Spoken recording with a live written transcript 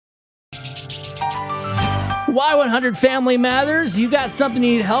Y100 Family Matters. You got something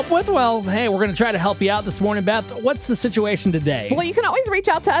you need help with? Well, hey, we're going to try to help you out this morning, Beth. What's the situation today? Well, you can always reach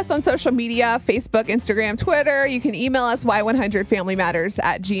out to us on social media, Facebook, Instagram, Twitter. You can email us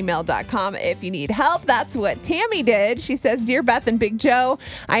y100familymatters@gmail.com if you need help. That's what Tammy did. She says, Dear Beth and Big Joe,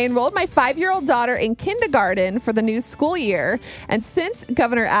 I enrolled my 5-year-old daughter in kindergarten for the new school year. And since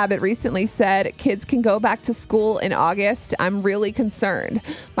Governor Abbott recently said kids can go back to school in August, I'm really concerned.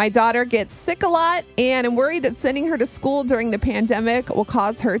 My daughter gets sick a lot, and I'm worried that sending her to school during the pandemic will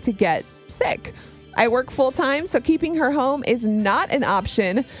cause her to get sick. I work full-time, so keeping her home is not an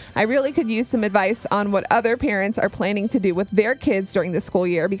option. I really could use some advice on what other parents are planning to do with their kids during the school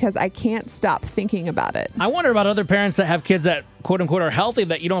year because I can't stop thinking about it. I wonder about other parents that have kids that, quote unquote, are healthy,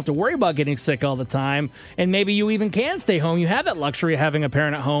 that you don't have to worry about getting sick all the time. And maybe you even can stay home. You have that luxury of having a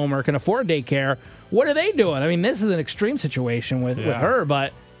parent at home or can afford daycare. What are they doing? I mean, this is an extreme situation with her,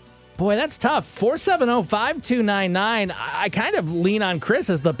 but boy, that's tough. 470-5299. I kind of lean on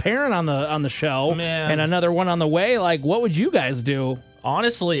Chris as the parent on the show. Man. And another one on the way. Like, what would you guys do?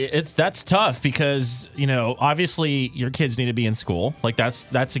 Honestly, that's tough because, obviously your kids need to be in school. Like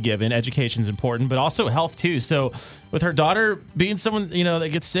that's a given. Education's important, but also health too. So with her daughter being someone, that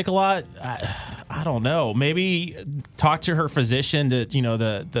gets sick a lot, I don't know. Maybe talk to her physician,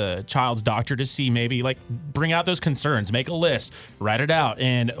 the child's doctor, to see, maybe like bring out those concerns, make a list, write it out,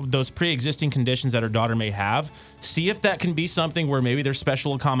 and those pre-existing conditions that her daughter may have. See if that can be something where maybe there's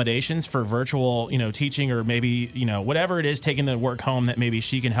special accommodations for virtual, teaching, or maybe, whatever it is, taking the work home, that maybe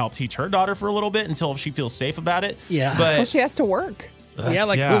she can help teach her daughter for a little bit until she feels safe about it. Yeah. But Well, she has to work.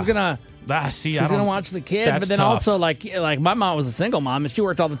 Who's gonna watch the kid? But then tough. also like my mom was a single mom and she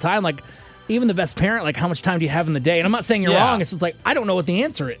worked all the time. Like, even the best parent, like, how much time do you have in the day? And I'm not saying you're wrong. It's just like, I don't know what the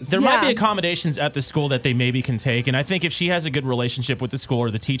answer is. There might be accommodations at the school that they maybe can take. And I think if she has a good relationship with the school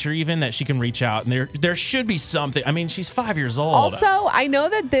or the teacher even, that she can reach out. And there should be something. I mean, she's 5 years old. Also, I know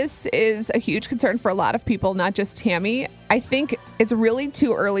that this is a huge concern for a lot of people, not just Tammy. I think it's really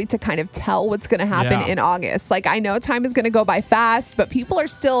too early to kind of tell what's going to happen in August. Like, I know time is going to go by fast, but people are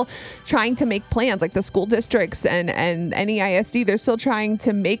still trying to make plans. Like the school districts and NEISD, they're still trying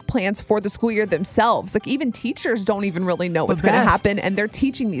to make plans for the school year themselves. Like, even teachers don't even really know what's going to happen, and they're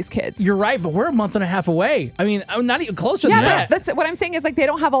teaching these kids. You're right, but we're a month and a half away. I mean, I'm not even closer than that. But that's what I'm saying is, like, they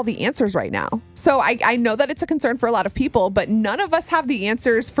don't have all the answers right now. So I know that it's a concern for a lot of people, but none of us have the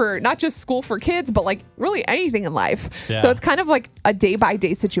answers for not just school for kids, but like really anything in life. So it's kind of like a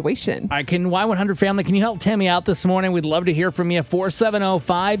day-by-day situation. All right, Y100 family, can you help Tammy out this morning? We'd love to hear from you.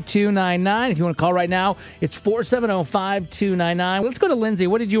 470-5299. If you want to call right now, it's 470-5299. Let's go to Lindsay.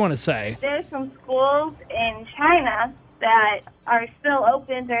 What did you want to say? There's some schools in China that are still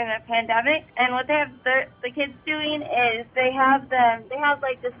open during the pandemic, and what they have the kids doing is they have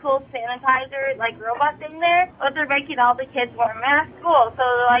like this cool sanitizer like robot thing there, but they're making all the kids wear masks at school, so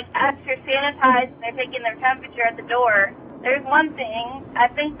they're like extra sanitized and they're taking their temperature at the door. There's one thing, I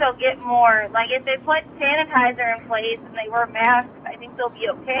think they'll get more, like if they put sanitizer in place and they wear masks, I think they'll be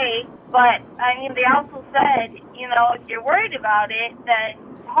okay. But I mean, they also said, if you're worried about it, then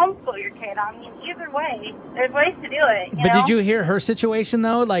homeschool your kid. I mean, either way, there's ways to do it. But did you hear her situation,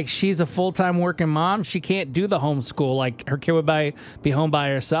 though? Like, she's a full-time working mom. She can't do the homeschool. Like, her kid would be home by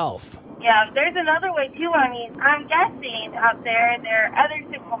herself. Yeah, there's another way, too. I mean, I'm guessing out there are other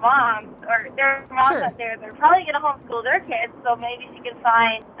single moms, or there are moms out there that are probably going to homeschool their kids, so maybe she can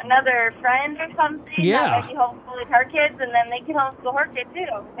find another friend or something that maybe homeschooling her kids, and then they can homeschool her kid,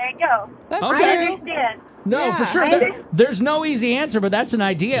 too. There you go. That's I understand. No, for sure. There's no easy answer, but that's an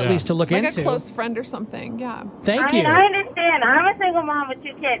idea at least to look into. Like a close friend or something, Thank you. I understand. I'm a single mom with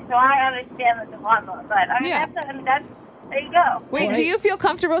 2 kids, so I understand the dilemma, but I mean, that's there you go. Wait, do you feel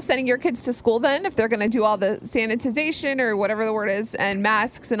comfortable sending your kids to school then if they're going to do all the sanitization or whatever the word is and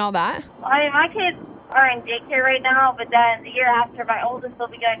masks and all that? I mean, my kids are in daycare right now, but then the year after, my oldest will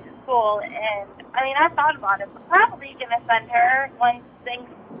be going to school. And I mean, I thought about it, but probably going to send her once things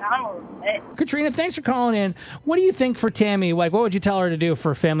down a little bit. Katrina, thanks for calling in. What do you think for Tammy? Like, what would you tell her to do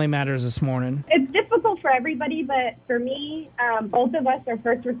for Family Matters this morning? It's difficult for everybody, but for me, both of us are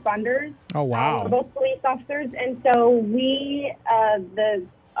first responders. Oh, wow. We're both police officers, and so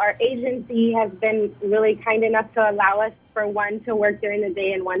our agency has been really kind enough to allow us for one to work during the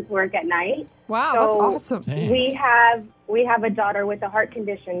day and one to work at night. Wow, so that's awesome. We have a daughter with a heart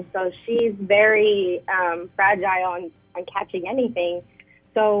condition, so she's very fragile on catching anything.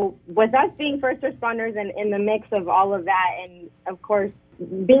 So with us being first responders and in the mix of all of that, and of course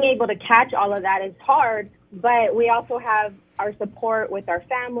being able to catch all of that is hard, But we also have our support with our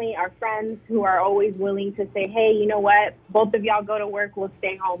family, our friends who are always willing to say, hey, you know what? Both of y'all go to work, we'll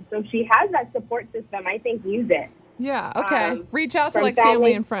stay home. So if she has that support system, I think use it. Yeah. Okay. Reach out to from like family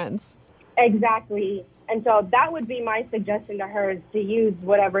family. and friends. Exactly. And so that would be my suggestion to her, is to use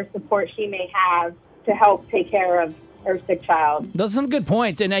whatever support she may have to help take care of her sick child. Those are some good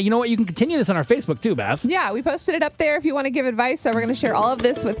points. And you know what? You can continue this on our Facebook too, Beth. Yeah, we posted it up there if you want to give advice. So we're going to share all of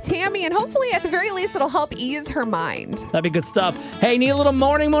this with Tammy, and hopefully at the very least it'll help ease her mind. That'd be good stuff. Hey, need a little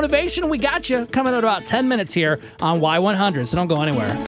morning motivation? We got you. Coming in about 10 minutes here on Y100, so don't go anywhere.